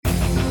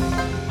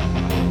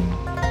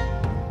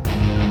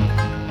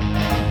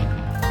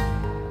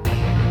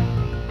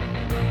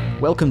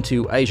Welcome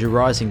to Asia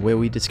Rising, where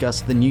we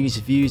discuss the news,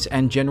 views,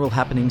 and general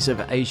happenings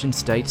of Asian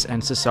states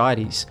and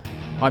societies.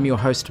 I'm your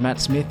host, Matt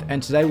Smith,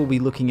 and today we'll be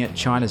looking at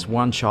China's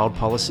one-child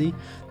policy,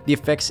 the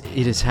effects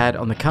it has had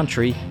on the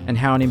country, and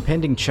how an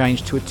impending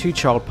change to a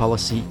two-child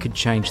policy could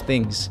change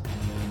things.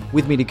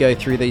 With me to go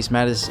through these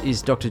matters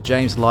is Dr.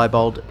 James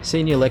Leibold,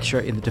 Senior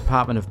Lecturer in the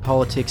Department of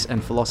Politics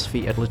and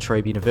Philosophy at La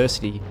Trobe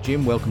University.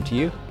 Jim, welcome to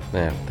you.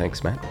 Yeah,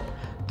 thanks, Matt.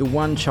 The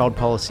one-child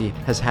policy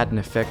has had an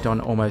effect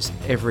on almost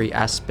every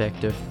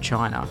aspect of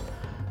China.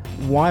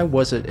 Why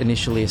was it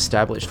initially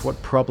established?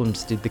 What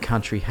problems did the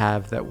country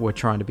have that were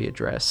trying to be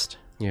addressed?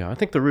 Yeah, I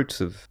think the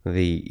roots of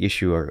the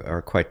issue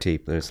are quite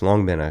deep. There's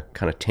long been a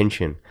kind of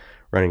tension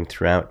running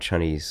throughout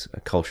Chinese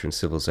culture and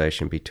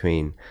civilization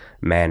between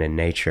man and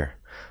nature.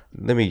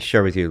 Let me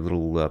share with you a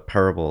little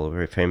parable, a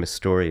very famous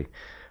story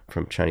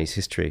from Chinese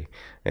history.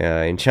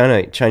 In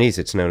Chinese,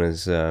 it's known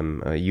as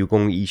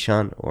Yugong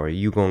Yishan, or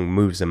Yugong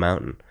moves a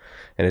mountain.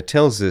 And it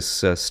tells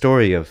this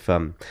story of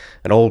an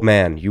old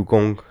man,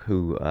 Yugong,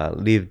 who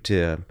lived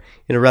in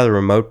a rather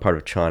remote part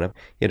of China.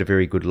 He had a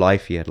very good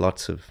life. He had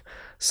lots of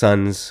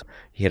sons.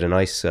 He had a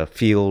nice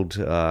field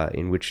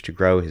in which to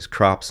grow his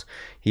crops.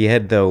 He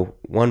had, though,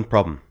 one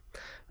problem.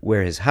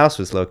 Where his house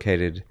was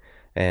located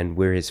and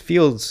where his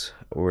fields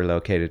were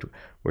located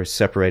were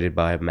separated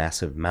by a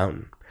massive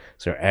mountain.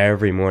 So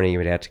every morning he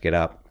would have to get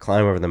up,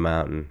 climb over the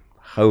mountain,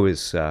 hoe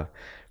his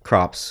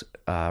crops,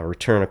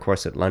 return, of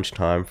course, at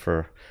lunchtime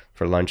for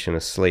lunch and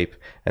a sleep,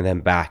 and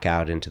then back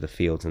out into the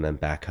fields and then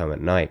back home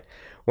at night.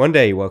 One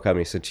day he woke up and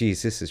he said,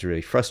 geez, this is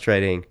really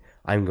frustrating.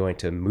 I'm going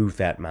to move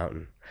that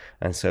mountain.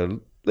 And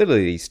so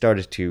literally he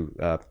started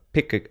to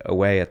pick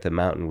away at the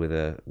mountain with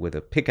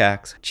a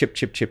pickaxe, chip,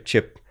 chip, chip,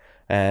 chip.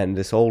 And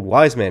this old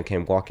wise man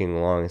came walking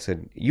along and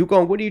said,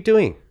 Yugong, what are you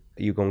doing?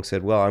 Yugong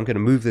said, well, I'm going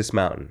to move this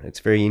mountain. It's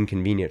very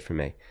inconvenient for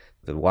me.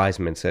 The wise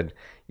man said,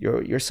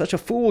 you're such a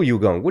fool,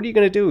 Yugong. What are you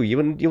going to do?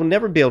 You'll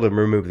never be able to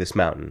remove this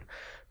mountain.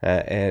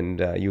 And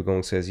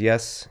Yugong says,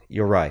 yes,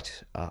 you're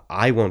right.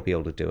 I won't be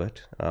able to do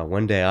it.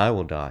 One day I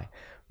will die.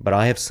 But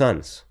I have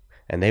sons,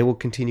 and they will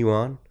continue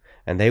on,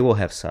 and they will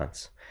have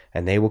sons,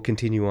 and they will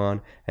continue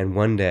on, and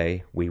one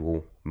day we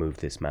will move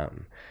this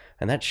mountain.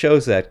 And that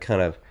shows that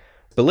kind of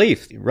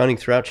belief running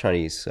throughout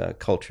Chinese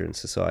culture and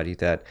society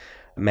that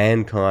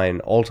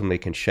mankind ultimately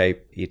can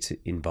shape its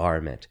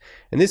environment.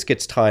 And this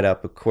gets tied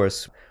up, of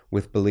course,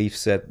 with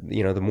beliefs that,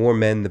 the more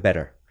men, the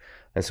better.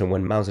 And so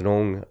when Mao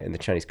Zedong and the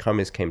Chinese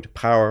Communists came to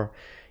power,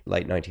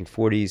 late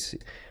 1940s,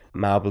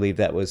 Mao believed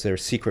that was their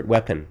secret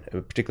weapon,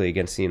 particularly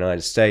against the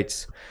United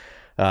States.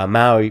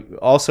 Mao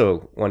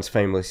also once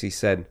famously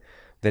said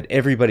that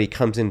everybody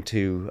comes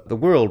into the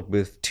world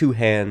with two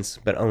hands,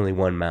 but only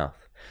one mouth.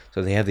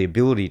 So they have the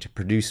ability to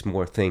produce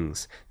more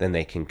things than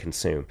they can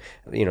consume.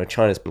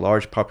 China's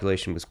large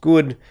population was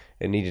good.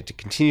 It needed to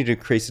continue to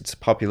increase its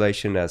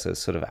population as a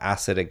sort of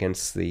asset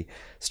against the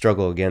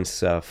struggle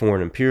against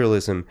foreign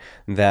imperialism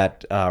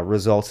that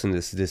results in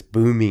this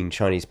booming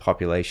Chinese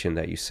population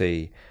that you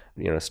see,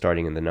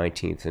 starting in the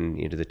 19th and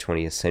into the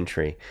 20th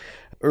century.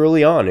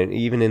 Early on, and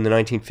even in the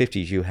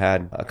 1950s, you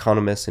had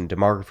economists and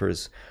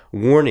demographers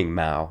warning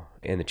Mao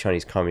and the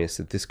Chinese Communists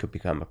that this could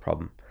become a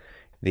problem.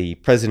 The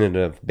president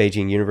of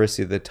Beijing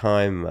University at the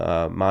time,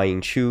 Ma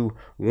Ying-jeou,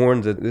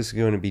 warned that this is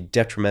going to be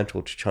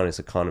detrimental to China's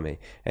economy.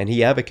 And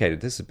he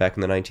advocated, this is back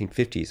in the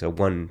 1950s, a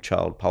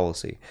one-child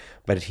policy.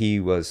 But he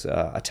was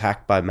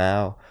attacked by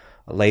Mao,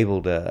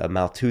 labeled a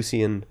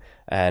Malthusian,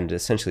 and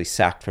essentially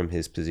sacked from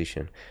his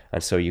position.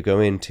 And so you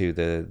go into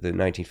the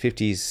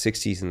 1950s,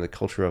 60s, and the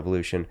Cultural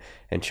Revolution,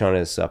 and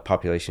China's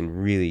population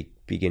really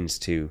begins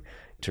to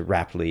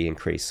rapidly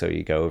increase. So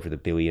you go over the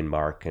billion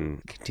mark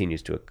and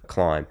continues to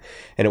climb.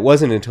 And it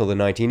wasn't until the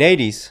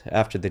 1980s,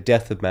 after the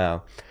death of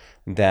Mao,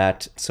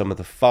 that some of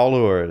the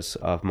followers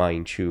of Ma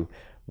Ying-jeou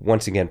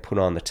once again put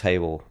on the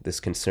table this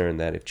concern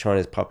that if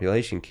China's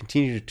population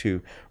continued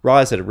to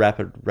rise at a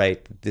rapid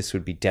rate, this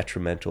would be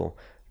detrimental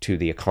to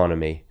the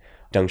economy.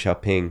 Deng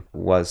Xiaoping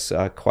was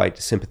quite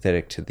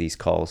sympathetic to these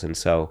calls, and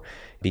so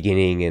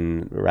beginning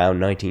in around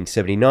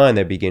 1979,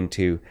 they begin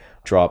to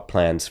draw up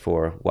plans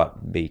for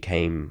what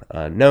became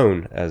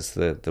known as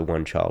the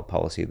one-child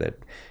policy that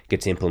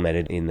gets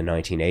implemented in the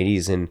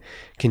 1980s and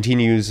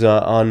continues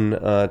on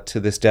to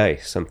this day,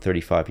 some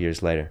 35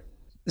 years later.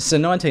 So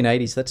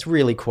 1980s, that's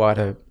really quite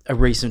a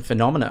recent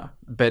phenomena,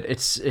 but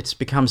it's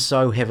become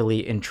so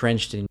heavily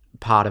entrenched in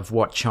part of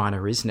what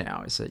China is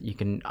now, is that you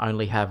can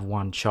only have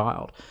one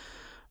child.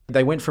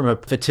 They went from a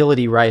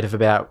fertility rate of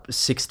about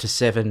 6 to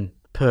 7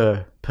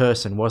 per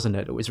person, wasn't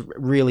it? It was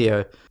really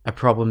a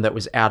problem that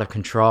was out of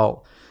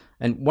control.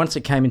 And once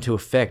it came into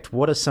effect,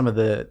 what are some of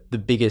the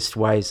biggest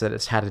ways that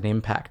it's had an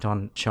impact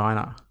on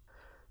China?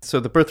 So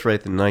the birth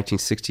rate in the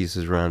 1960s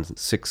is around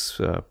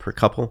 6 per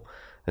couple.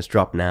 It's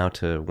dropped now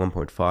to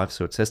 1.5.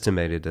 So it's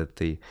estimated that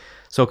the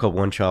so-called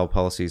one-child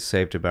policy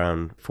saved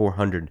around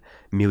 400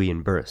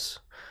 million births.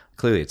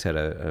 Clearly, it's had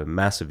a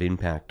massive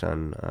impact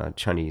on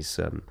Chinese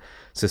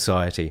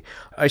society.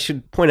 I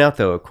should point out,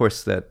 though, of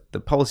course, that the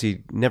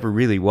policy never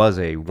really was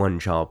a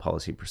one-child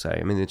policy per se.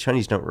 I mean, the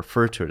Chinese don't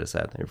refer to it as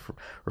that. They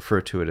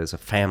refer to it as a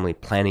family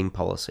planning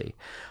policy.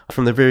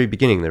 From the very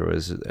beginning, there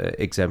was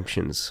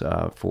exemptions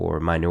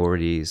for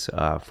minorities,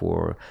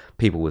 for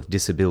people with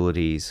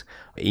disabilities.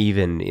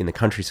 Even in the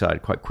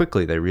countryside, quite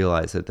quickly, they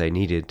realized that they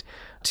needed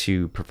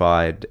to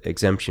provide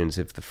exemptions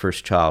if the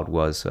first child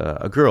was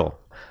a girl,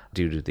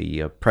 due to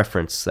the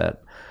preference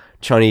that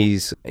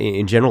Chinese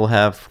in general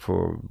have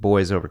for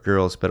boys over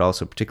girls, but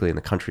also particularly in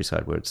the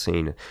countryside where it's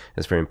seen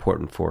as very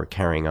important for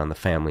carrying on the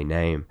family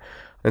name.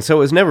 And so it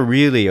was never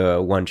really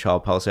a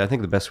one-child policy. I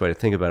think the best way to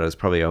think about it is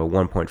probably a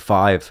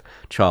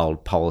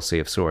 1.5-child policy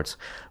of sorts.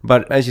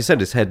 But as you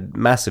said, it's had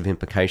massive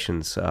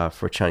implications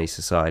for Chinese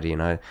society,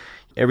 and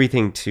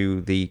everything to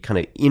the kind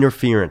of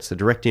interference, the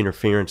direct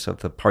interference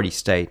of the party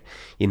state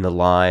in the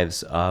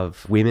lives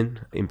of women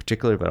in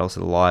particular, but also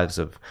the lives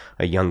of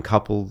young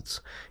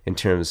couples in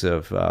terms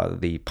of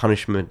the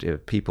punishment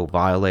if people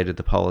violated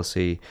the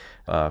policy,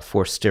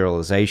 forced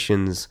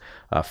sterilizations,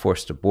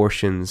 forced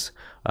abortions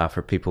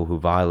for people who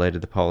violated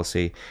the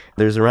policy.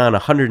 There's around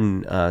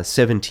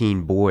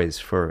 117 boys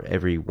for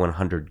every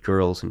 100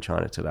 girls in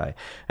China today.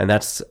 And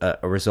that's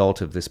a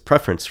result of this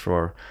preference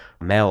for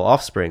male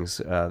offsprings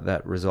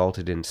that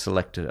resulted in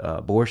selected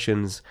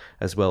abortions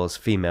as well as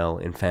female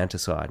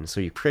infanticide. And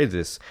so you created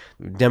this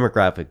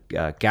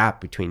demographic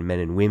gap between men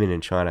and women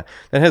in China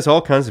that has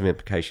all kinds of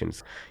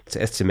implications. It's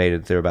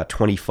estimated there are about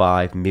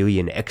 25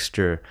 million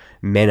extra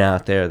men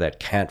out there that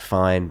can't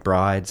find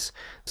brides,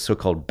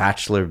 so-called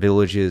bachelor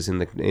villages in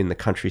the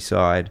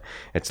countryside.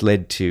 It's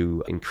led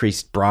to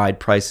increased bride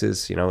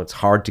prices. You know, it's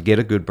hard to get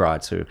a good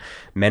bride, so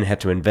men had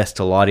to invest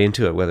a lot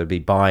into it, whether it be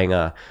buying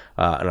an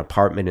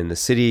apartment in the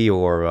city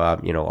or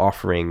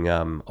offering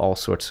all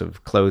sorts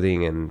of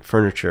clothing and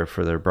furniture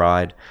for their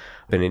bride.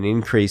 Been an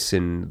increase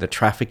in the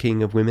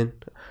trafficking of women,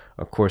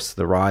 of course,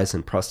 the rise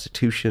in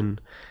prostitution,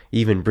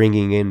 even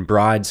bringing in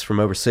brides from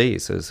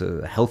overseas as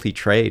a healthy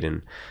trade,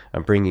 and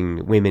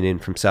bringing women in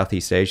from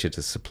Southeast Asia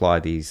to supply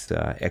these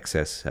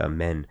excess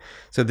men.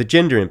 So the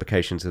gender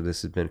implications of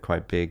this has been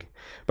quite big.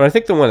 But I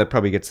think the one that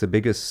probably gets the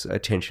biggest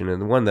attention,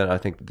 and the one that I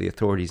think the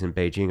authorities in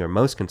Beijing are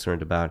most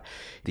concerned about,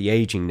 the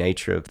aging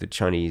nature of the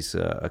Chinese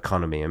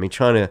economy. I mean,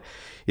 China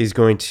is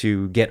going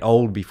to get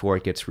old before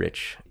it gets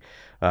rich.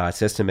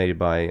 It's estimated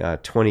by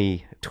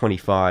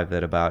 2025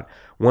 that about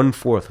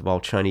 1/4 of all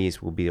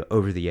Chinese will be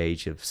over the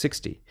age of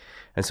 60.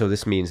 And so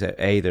this means that,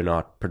 A, they're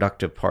not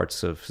productive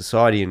parts of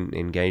society and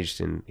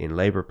engaged in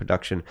labor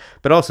production,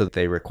 but also that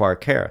they require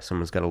care.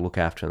 Someone's got to look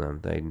after them.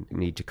 They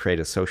need to create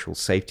a social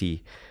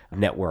safety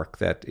network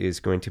that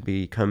is going to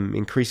become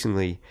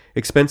increasingly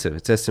expensive.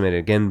 It's estimated,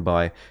 again,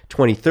 by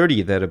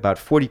 2030 that about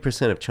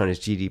 40% of China's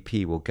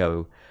GDP will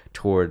go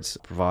towards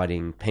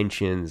providing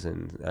pensions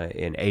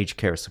and aged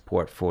care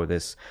support for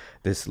this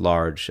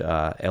large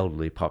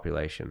elderly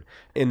population.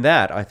 And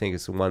that, I think,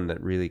 is the one that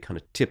really kind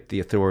of tipped the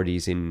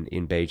authorities in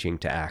Beijing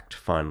to act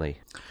finally.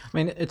 I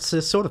mean, it's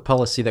a sort of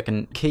policy that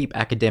can keep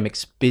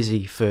academics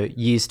busy for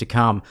years to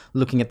come,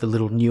 looking at the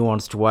little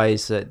nuanced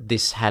ways that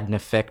this had an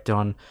effect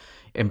on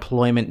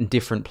employment in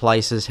different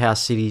places, how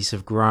cities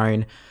have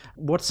grown.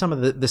 What's some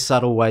of the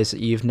subtle ways that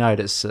you've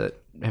noticed that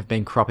have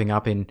been cropping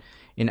up in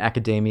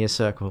academia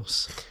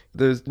circles?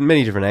 There's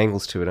many different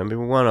angles to it. I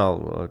mean, one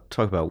I'll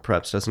talk about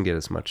perhaps doesn't get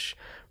as much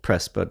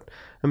press, but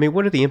I mean,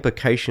 what are the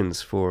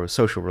implications for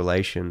social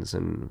relations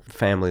and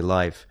family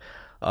life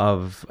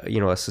of,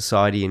 a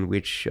society in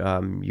which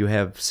you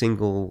have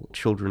single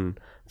children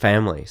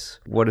families?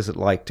 What is it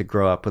like to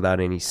grow up without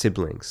any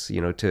siblings?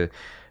 To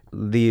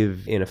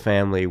live in a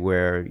family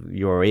where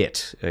you're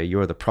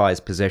the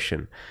prized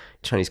possession.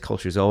 Chinese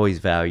culture has always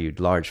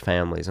valued large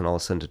families, and all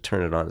of a sudden to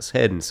turn it on its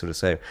head and sort of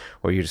say,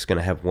 well, you're just going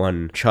to have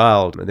one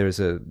child. There's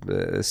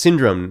a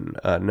syndrome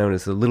known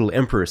as the Little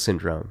Emperor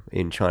Syndrome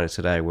in China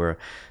today, where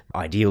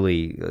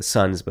ideally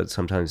sons, but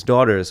sometimes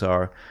daughters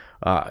are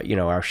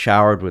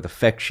showered with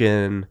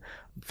affection.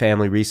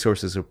 Family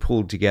resources are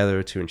pulled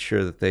together to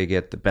ensure that they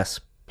get the best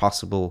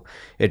possible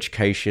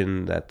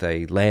education, that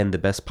they land the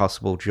best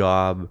possible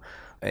job.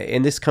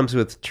 And this comes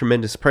with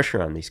tremendous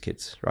pressure on these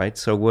kids, right?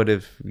 So what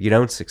if you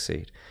don't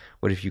succeed?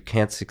 What if you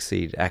can't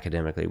succeed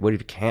academically? What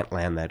if you can't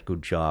land that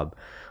good job?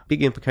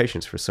 Big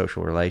implications for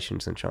social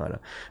relations in China.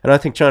 And I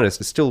think China is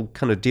still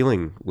kind of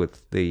dealing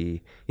with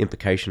the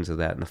implications of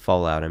that and the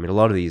fallout. I mean, a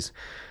lot of these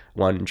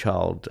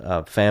one-child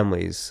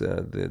families,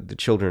 the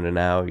children are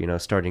now,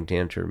 starting to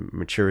enter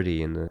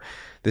maturity, and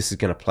this is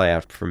going to play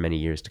out for many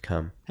years to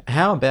come.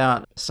 How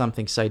about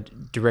something, say,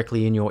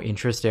 directly in your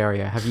interest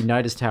area? Have you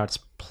noticed how it's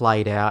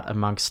played out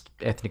amongst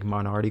ethnic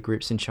minority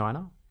groups in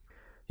China?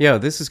 Yeah,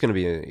 this is going to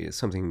be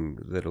something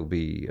that'll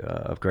be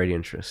of great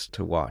interest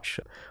to watch.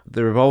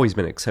 There have always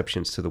been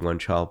exceptions to the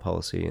one-child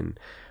policy, and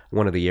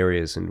one of the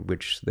areas in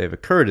which they've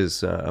occurred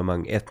is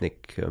among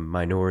ethnic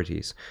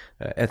minorities.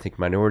 Ethnic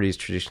minorities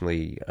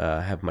traditionally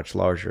have much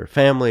larger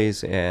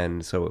families,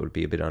 and so it would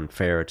be a bit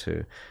unfair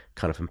to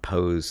kind of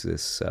impose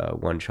this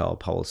one-child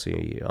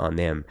policy on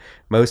them.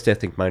 Most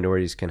ethnic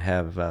minorities can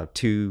have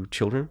 2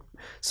 children.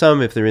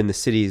 Some, if they're in the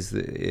cities,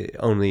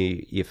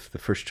 only if the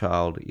first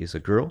child is a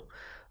girl.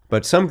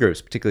 But some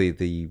groups, particularly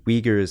the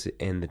Uyghurs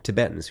and the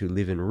Tibetans who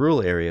live in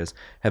rural areas,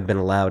 have been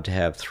allowed to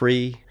have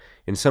 3,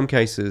 in some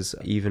cases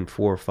even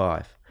 4 or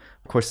 5.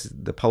 Of course,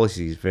 the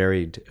policies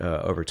varied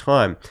over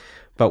time,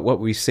 but what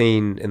we've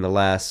seen in the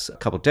last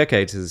couple of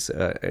decades is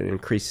an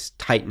increased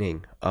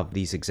tightening of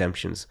these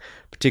exemptions,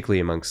 particularly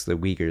amongst the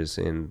Uyghurs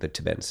and the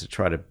Tibetans, to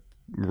try to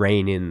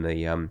rein in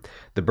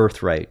the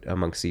birth rate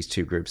amongst these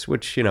 2 groups,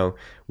 which,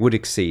 would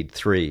exceed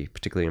 3,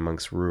 particularly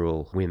amongst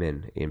rural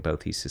women in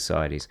both these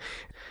societies.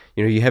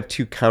 You have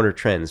 2 counter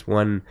trends.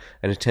 One,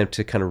 an attempt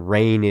to kind of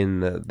rein in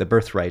the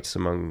birth rates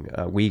among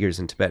Uyghurs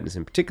and Tibetans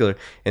in particular,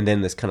 and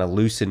then this kind of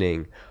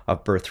loosening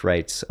of birth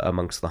rates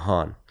amongst the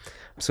Han.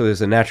 So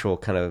there's a natural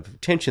kind of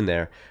tension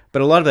there.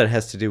 But a lot of that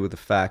has to do with the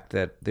fact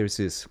that there's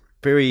this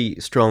very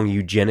strong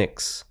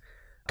eugenics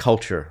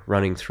culture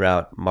running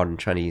throughout modern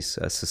Chinese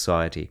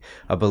society,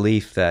 a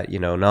belief that,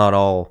 not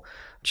all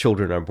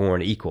children are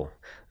born equal,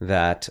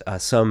 that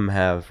some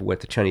have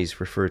what the Chinese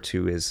refer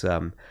to as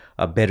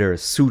a better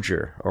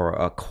suzhi, or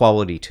a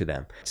quality to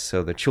them.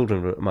 So the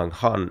children among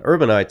Han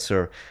urbanites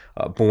are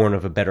born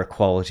of a better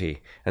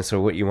quality. And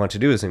so what you want to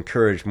do is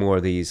encourage more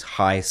of these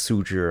high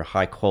suzhi, or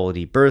high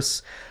quality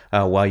births,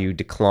 while you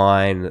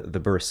decline the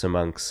births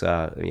amongst,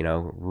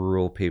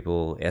 rural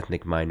people,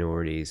 ethnic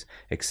minorities,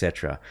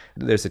 etc.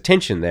 There's a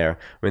tension there.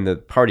 I mean, the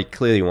party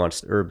clearly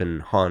wants urban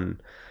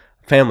Han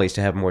families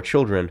to have more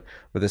children,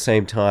 but at the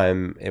same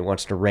time it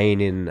wants to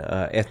rein in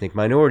ethnic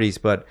minorities,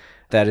 but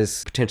that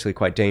is potentially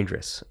quite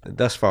dangerous.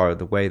 Thus far,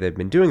 the way they've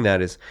been doing that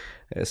is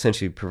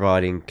essentially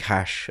providing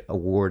cash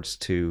awards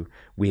to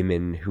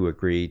women who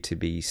agree to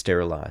be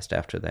sterilized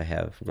after they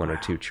have 1 or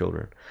 2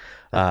 children.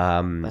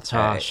 That's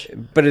harsh.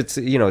 But it's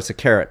a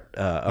carrot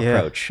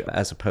approach,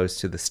 as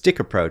opposed to the stick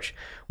approach,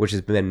 which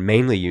has been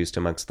mainly used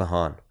amongst the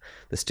Han.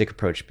 The stick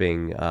approach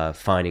being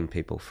fining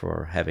people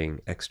for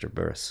having extra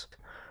births.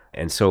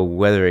 And so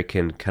whether it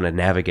can kind of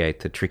navigate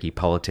the tricky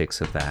politics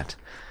of that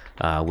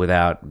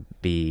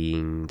without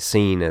being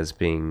seen as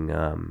being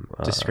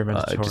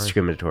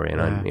discriminatory,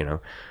 and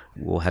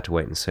we'll have to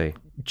wait and see.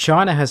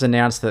 China has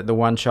announced that the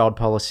one-child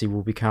policy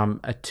will become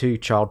a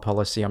two-child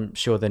policy. I'm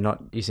sure they're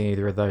not using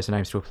either of those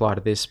names to apply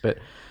to this, but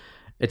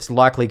it's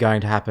likely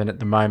going to happen at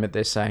the moment,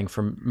 they're saying,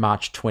 from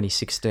March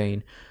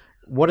 2016.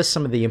 What are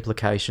some of the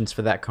implications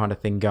for that kind of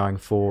thing going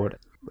forward?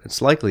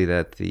 It's likely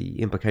that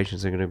the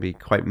implications are going to be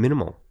quite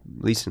minimal,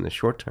 at least in the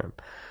short term.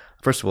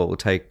 First of all, it will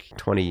take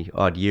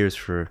 20-odd years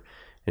for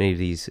any of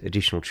these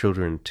additional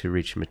children to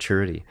reach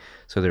maturity,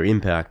 so their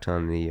impact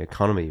on the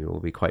economy will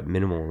be quite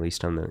minimal, at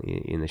least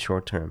in the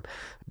short term.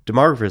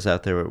 Demographers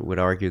out there would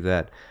argue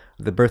that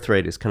the birth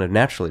rate is kind of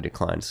naturally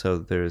declined, so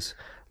there's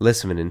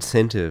less of an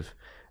incentive,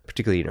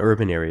 particularly in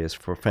urban areas,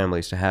 for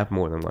families to have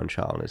more than one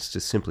child. It's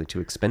just simply too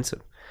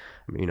expensive.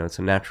 It's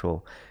a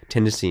natural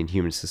tendency in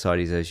human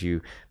societies as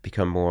you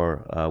become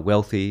more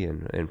wealthy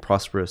and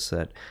prosperous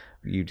that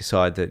you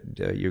decide that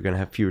you're going to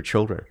have fewer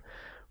children.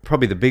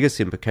 Probably the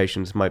biggest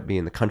implications might be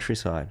in the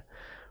countryside,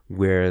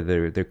 where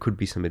there could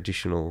be some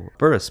additional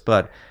births,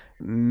 but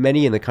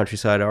many in the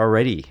countryside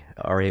already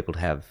are able to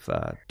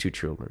have 2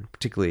 children,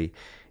 particularly.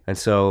 And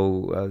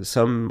so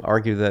some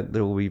argue that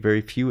there will be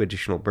very few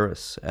additional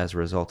births as a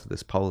result of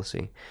this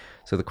policy.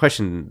 So the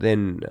question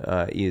then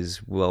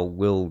is, well,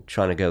 will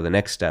China go the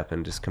next step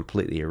and just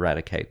completely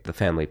eradicate the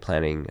family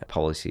planning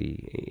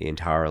policy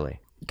entirely?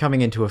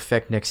 Coming into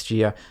effect next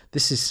year,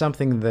 this is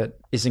something that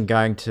isn't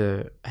going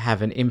to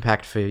have an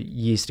impact for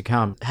years to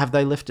come. Have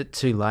they left it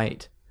too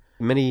late?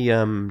 Many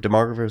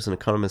demographers and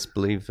economists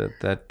believe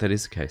that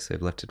is the case.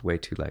 They've left it way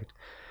too late.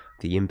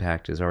 The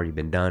impact has already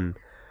been done.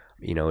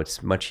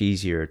 It's much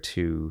easier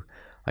to,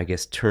 I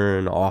guess,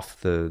 turn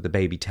off the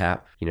baby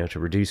tap, to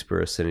reduce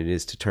births than it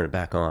is to turn it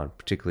back on,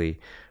 particularly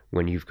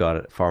when you've got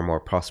a far more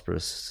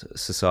prosperous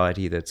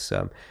society that's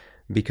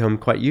become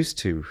quite used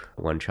to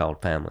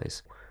one-child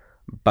families.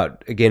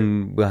 But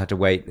again, we'll have to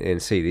wait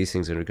and see. These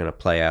things are going to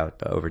play out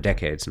over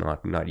decades,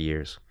 not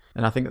years.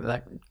 And I think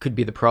that could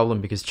be the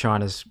problem, because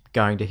China's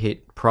going to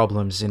hit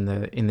problems in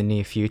the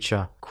near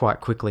future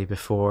quite quickly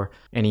before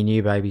any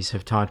new babies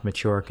have time to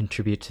mature and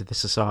contribute to the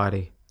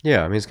society.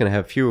 Yeah, it's going to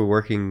have fewer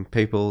working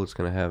people. It's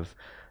going to have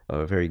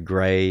a very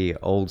grey,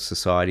 old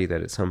society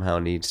that it somehow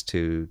needs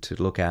to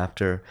look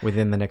after.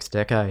 Within the next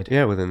decade.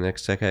 Yeah, within the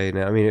next decade.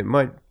 Now, it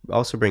might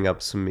also bring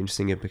up some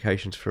interesting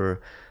implications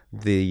for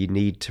the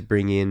need to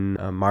bring in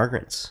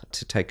migrants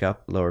to take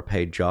up lower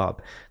paid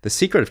job. The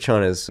secret of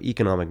China's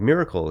economic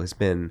miracle has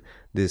been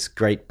this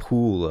great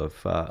pool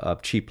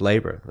of cheap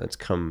labor that's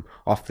come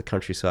off the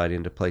countryside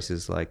into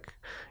places like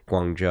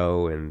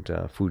Guangzhou and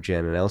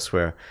Fujian and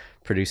elsewhere,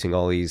 producing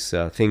all these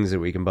things that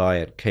we can buy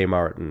at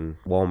Kmart and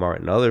Walmart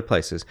and other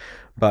places.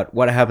 But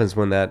what happens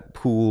when that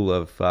pool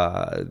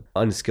of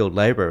unskilled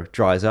labor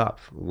dries up?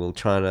 Will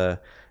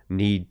China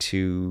need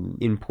to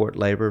import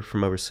labor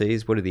from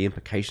overseas? What are the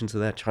implications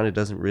of that? China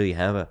doesn't really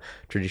have a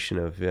tradition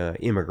of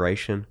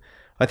immigration.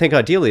 I think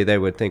ideally they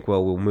would think,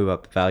 well, we'll move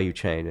up the value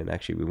chain, and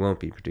actually we won't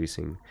be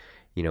producing,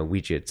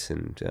 widgets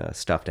and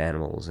stuffed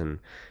animals, and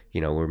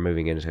we're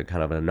moving into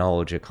kind of a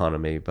knowledge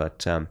economy.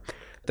 But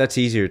that's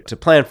easier to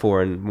plan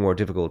for and more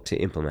difficult to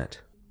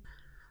implement.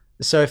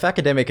 So if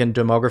academic and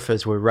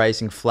demographers were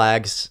raising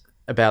flags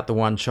about the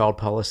one-child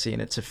policy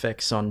and its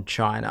effects on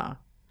China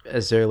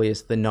as early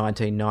as the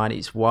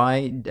 1990s,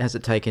 why has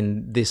it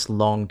taken this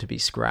long to be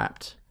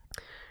scrapped?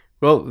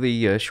 Well,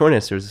 the short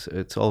answer is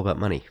it's all about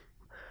money.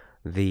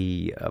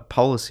 The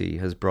policy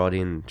has brought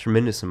in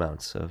tremendous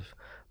amounts of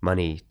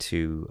money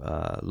to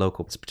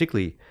local,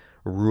 particularly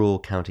rural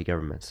county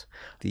governments.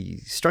 The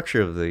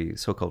structure of the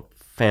so-called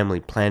family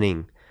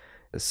planning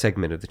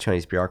segment of the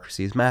Chinese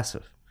bureaucracy is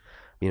massive.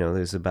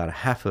 There's about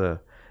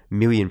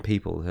 500,000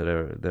 people that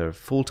are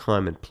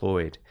full-time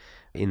employed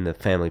in the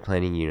family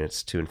planning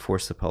units to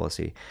enforce the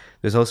policy.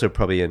 There's also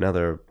probably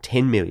another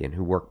 10 million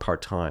who work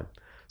part-time.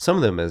 Some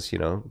of them as,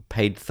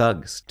 paid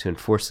thugs to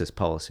enforce this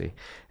policy.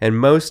 And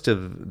most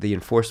of the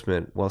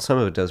enforcement, while some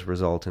of it does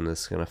result in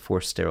this kind of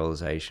forced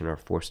sterilization or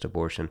forced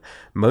abortion,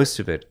 most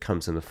of it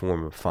comes in the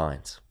form of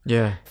fines.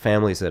 Yeah.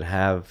 Families that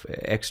have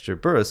extra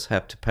births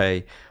have to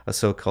pay a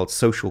so-called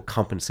social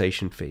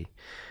compensation fee.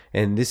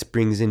 And this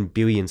brings in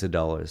billions of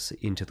dollars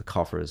into the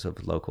coffers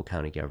of local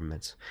county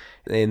governments.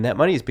 And that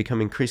money has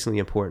become increasingly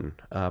important,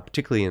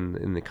 particularly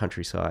in the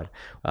countryside.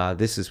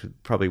 This is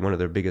probably one of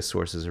their biggest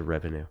sources of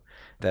revenue.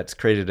 That's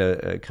created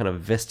a kind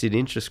of vested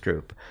interest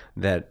group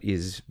that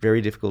is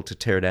very difficult to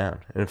tear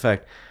down. And in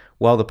fact,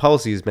 while the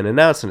policy has been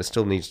announced and it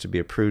still needs to be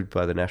approved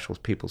by the National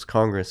People's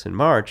Congress in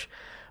March,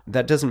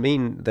 that doesn't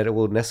mean that it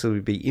will necessarily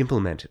be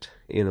implemented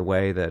in a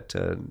way that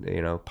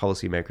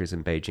policymakers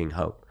in Beijing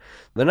hope.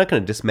 They're not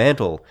going to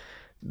dismantle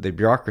the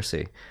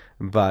bureaucracy,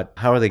 but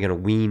how are they going to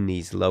wean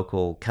these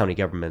local county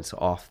governments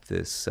off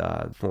this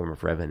form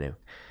of revenue?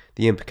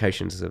 The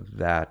implications of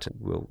that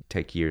will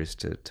take years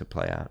to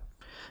play out.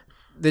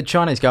 The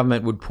Chinese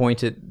government would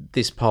point at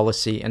this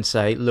policy and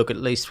say, look, at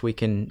least we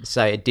can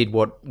say it did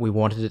what we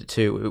wanted it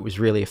to. It was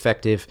really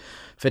effective.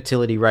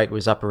 Fertility rate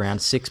was up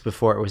around 6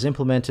 before it was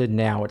implemented.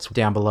 Now it's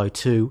down below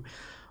 2.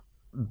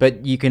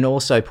 But you can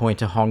also point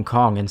to Hong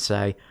Kong and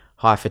say,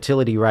 high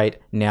fertility rate,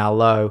 now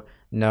low,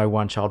 no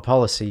one-child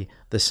policy.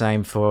 The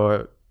same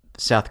for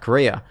South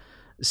Korea.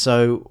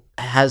 So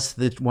has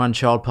the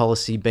one-child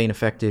policy been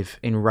effective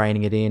in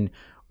reining it in?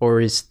 Or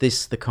is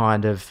this the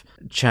kind of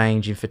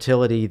change in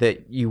fertility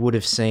that you would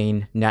have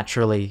seen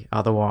naturally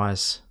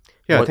otherwise?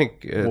 Yeah, I think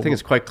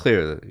it's quite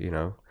clear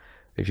that,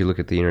 if you look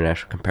at the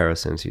international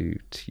comparisons, you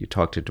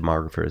talk to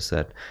demographers,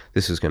 that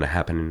this is going to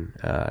happen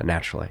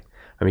naturally.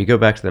 I mean, you go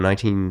back to the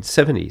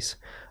 1970s,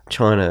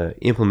 China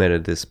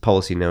implemented this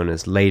policy known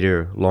as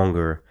later,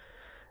 longer,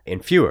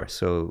 and fewer.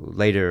 So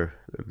later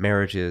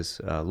marriages,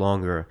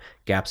 longer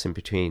gaps in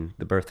between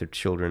the birth of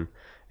children,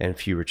 and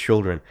fewer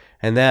children.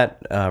 And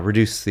that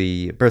reduced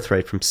the birth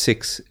rate from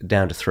 6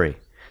 down to 3.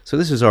 So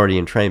this was already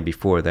in train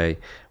before they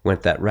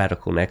went that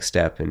radical next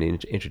step and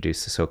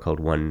introduced the so-called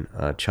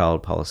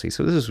one-child policy.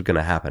 So this is going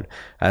to happen.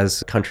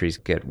 As countries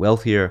get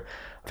wealthier,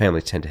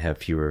 families tend to have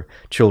fewer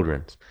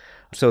children.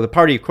 So the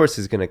party, of course,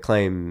 is going to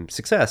claim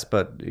success,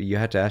 but you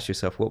have to ask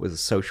yourself, what was the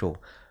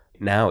social,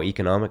 now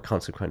economic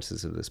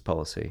consequences of this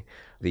policy?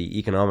 The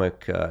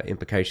economic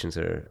implications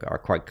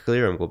are quite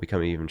clear and will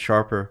become even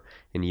sharper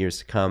in years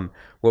to come.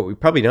 What we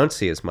probably don't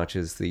see as much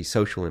is the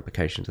social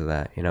implications of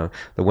that.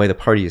 The way the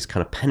party has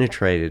kind of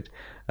penetrated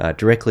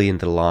directly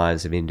into the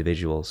lives of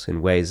individuals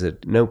in ways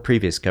that no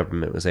previous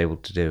government was able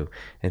to do,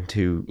 and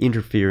to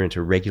interfere and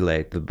to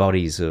regulate the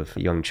bodies of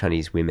young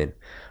Chinese women.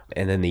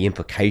 And then the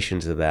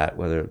implications of that,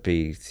 whether it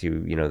be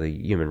through, the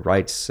human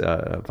rights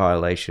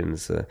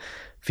violations,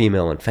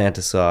 female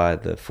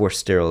infanticide, the forced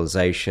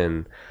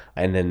sterilization,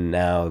 and then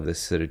now this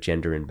sort of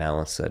gender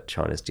imbalance that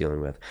China's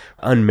dealing with.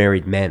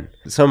 Unmarried men.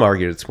 Some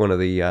argue it's one of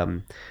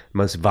the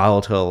most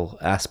volatile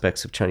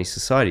aspects of Chinese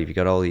society. You've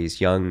got all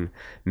these young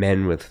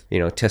men with,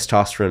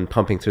 testosterone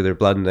pumping through their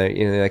blood, and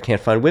they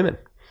can't find women.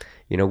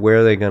 Where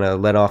are they going to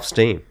let off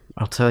steam?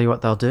 I'll tell you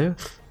what they'll do.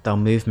 They'll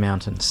move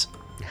mountains.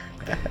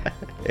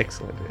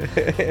 Excellent.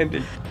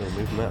 Indeed. They'll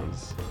move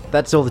mountains.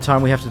 That's all the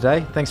time we have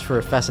today. Thanks for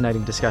a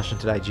fascinating discussion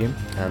today, Jim.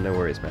 No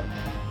worries, man.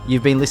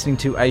 You've been listening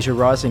to Asia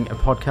Rising, a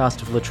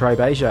podcast of La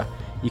Trobe Asia.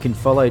 You can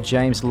follow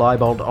James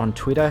Leibold on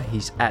Twitter.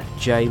 He's at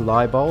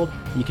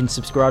JLeibold. You can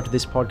subscribe to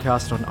this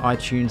podcast on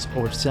iTunes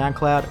or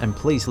SoundCloud, and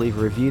please leave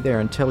a review there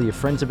and tell your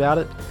friends about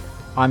it.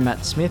 I'm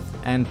Matt Smith,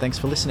 and thanks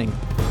for listening.